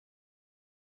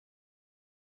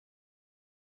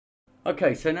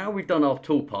Okay, so now we've done our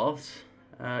toolpaths,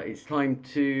 it's time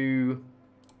to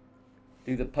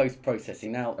do the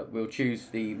post-processing. Now we'll choose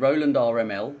the Roland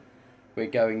RML. We're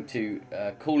going to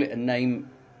call it a name.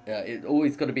 It's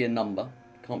always got to be a number,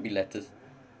 can't be letters.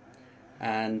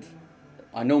 And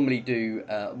I normally do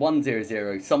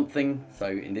 100 something, so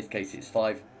in this case it's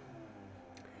 5.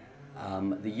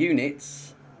 The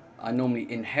units I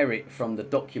normally inherit from the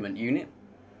document unit,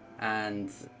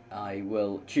 and I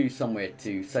will choose somewhere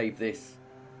to save this,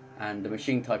 and the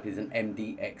machine type is an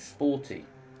MDX40,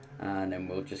 and then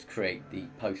we'll just create the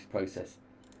post process.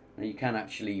 Now you can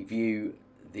actually view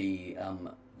the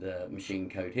machine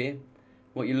code here.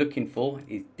 What you're looking for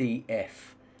is DF.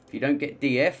 If you don't get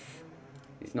DF,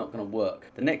 it's not going to work.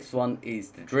 The next one is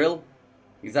the drill,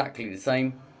 exactly the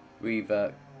same. We've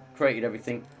created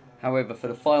everything. However, for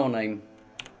the file name,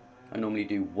 I normally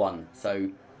do 1.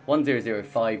 So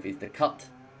 1005 is the cut,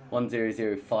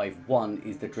 10051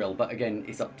 is the drill. But again,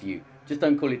 it's up to you. Just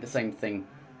don't call it the same thing,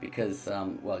 because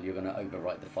well, you're going to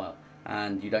overwrite the file,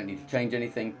 and you don't need to change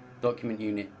anything. Document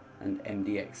unit and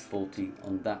MDX40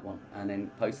 on that one, and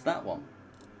then post that one,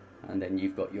 and then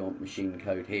you've got your machine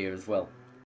code here as well.